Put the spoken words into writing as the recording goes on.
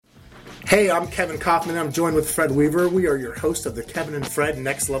Hey, I'm Kevin Kaufman. I'm joined with Fred Weaver. We are your host of the Kevin and Fred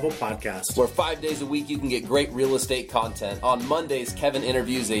Next Level podcast. Where 5 days a week you can get great real estate content. On Mondays, Kevin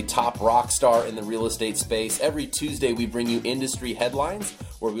interviews a top rock star in the real estate space. Every Tuesday, we bring you industry headlines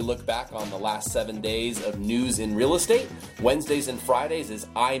where we look back on the last 7 days of news in real estate. Wednesdays and Fridays is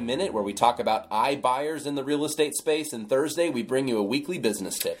iMinute, where we talk about iBuyers in the real estate space. And Thursday, we bring you a weekly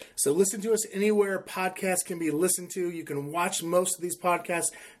business tip. So listen to us anywhere podcasts can be listened to. You can watch most of these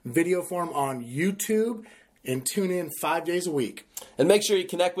podcasts video form on YouTube and tune in 5 days a week. And make sure you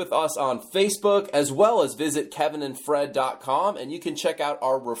connect with us on Facebook as well as visit kevinandfred.com, and you can check out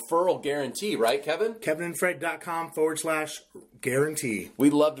our referral guarantee, right, Kevin? kevinandfred.com/guarantee.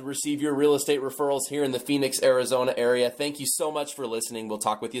 We'd love to receive your real estate referrals here in the Phoenix, Arizona area. Thank you so much for listening. We'll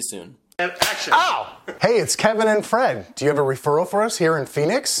talk with you soon. Action. Ow! Hey, it's Kevin and Fred. Do you have a referral for us here in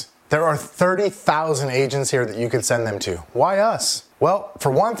Phoenix? There are 30,000 agents here that you could send them to. Why us? Well,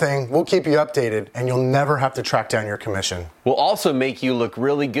 for one thing, we'll keep you updated and you'll never have to track down your commission. We'll also make you look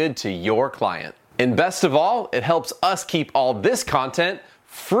really good to your client. And best of all, it helps us keep all this content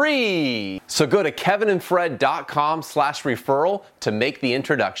free. So go to kevinandfred.com/referral to make the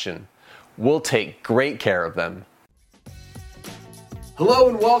introduction. We'll take great care of them. Hello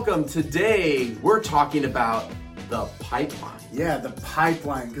and welcome. Today, we're talking about the pipeline. Yeah, the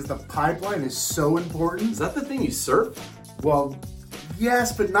pipeline, because the pipeline is so important. Is that the thing you surf? Well,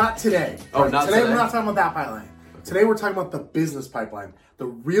 yes, but not today. Oh, not today. today? We're not talking about that pipeline. Today we're talking about the business pipeline. The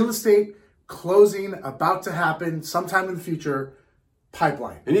real estate closing about to happen sometime in the future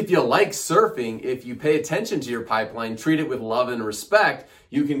pipeline. And if you like surfing, if you pay attention to your pipeline, treat it with love and respect,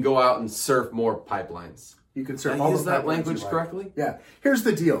 you can go out and surf more pipelines. You can surf Did I all use the that pipelines language you like. correctly? Yeah. Here's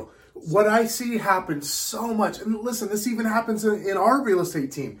the deal. What I see happen so much, and listen, this even happens in our real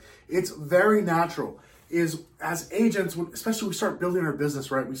estate team. It's very natural. Is as agents, especially we start building our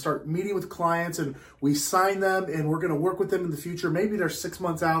business, right? We start meeting with clients and we sign them and we're going to work with them in the future. Maybe they're 6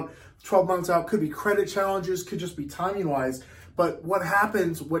 months out, 12 months out, could be credit challenges, could just be timing wise. But what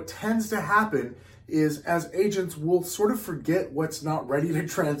tends to happen is as agents, we'll sort of forget what's not ready to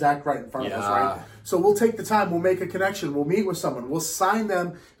transact right in front of us, right? So we'll take the time, we'll make a connection, we'll meet with someone, we'll sign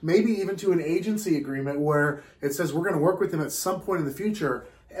them maybe even to an agency agreement where it says we're going to work with them at some point in the future.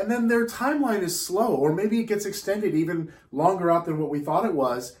 And then their timeline is slow, or maybe it gets extended even longer out than what we thought it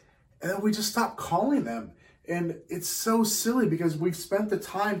was. And then we just stop calling them. And it's so silly because we've spent the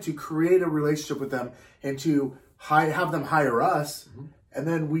time to create a relationship with them and to have them hire us. Mm-hmm. And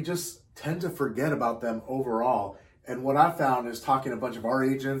then we just tend to forget about them overall. And what I found is talking to a bunch of our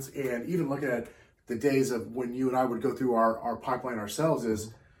agents and even looking at the days of when you and I would go through our pipeline ourselves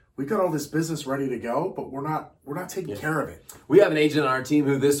is we've got all this business ready to go, but we're not taking care of it. We have an agent on our team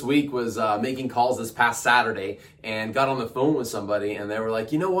who this week was making calls this past Saturday and got on the phone with somebody and they were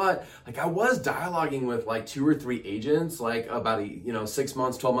like, you know what? Like I was dialoguing with like 2 or 3 agents like about 6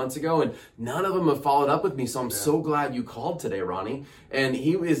 months, 12 months ago, and none of them have followed up with me. So I'm so glad you called today, Ronnie. And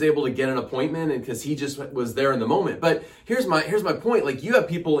he was able to get an appointment and because he just was there in the moment. But here's my point. Like you have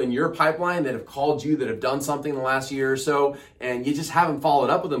people in your pipeline that have called you that have done something the last year or so, and you just haven't followed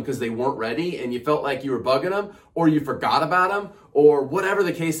up with them because they weren't ready and you felt like you were bugging them, or you forgot about them, or whatever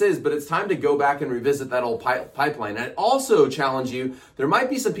the case is, but it's time to go back and revisit that old pipeline. And I'd also challenge you, there might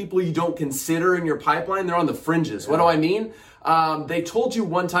be some people you don't consider in your pipeline. They're on the fringes. What do I mean? They told you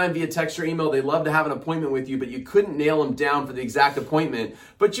one time via text or email they'd love to have an appointment with you, but you couldn't nail them down for the exact appointment.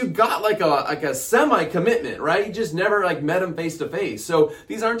 But you got like a semi-commitment, right? You just never like met them face to face. So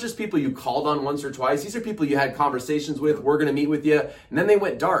these aren't just people you called on once or twice. These are people you had conversations with. We're going to meet with you, and then they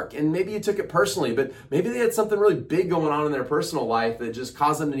went dark. And maybe you took it personally, but maybe they had something really big going on in their personal life that just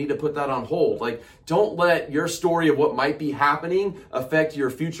caused them to need to put that on hold. Like, don't let your story of what might be happening affect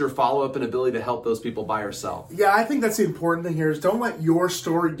your future follow-up and ability to help those people buy or sell. Yeah, I think that's the important thing here is don't let your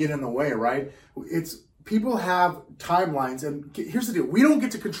story get in the way, right? People have timelines, and here's the deal. We don't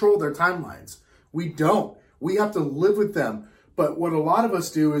get to control their timelines. We don't. We have to live with them. But what a lot of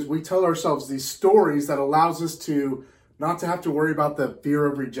us do is we tell ourselves these stories that allows us to not to have to worry about the fear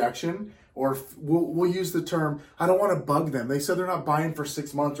of rejection, or we'll use the term, I don't want to bug them. They said they're not buying for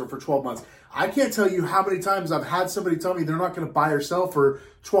 6 months or for 12 months. I can't tell you how many times I've had somebody tell me they're not going to buy or sell for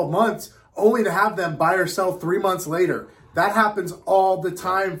 12 months, only to have them buy or sell 3 months later. That happens all the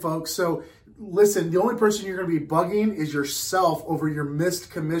time, folks. So listen, the only person you're going to be bugging is yourself over your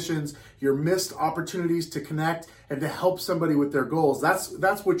missed commissions, your missed opportunities to connect and to help somebody with their goals.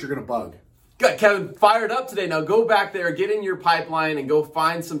 That's what you're going to bug. Got Kevin fired up today. Now go back there, get in your pipeline and go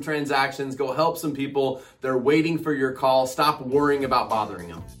find some transactions. Go help some people. They're waiting for your call. Stop worrying about bothering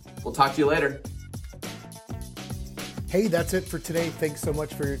them. We'll talk to you later. Hey, that's it for today. Thanks so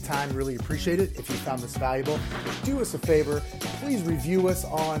much for your time. Really appreciate it. If you found this valuable, do us a favor. Please review us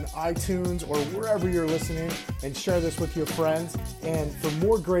on iTunes or wherever you're listening and share this with your friends. And for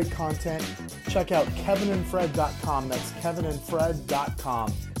more great content, check out kevinandfred.com. That's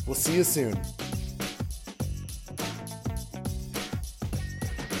kevinandfred.com. We'll see you soon.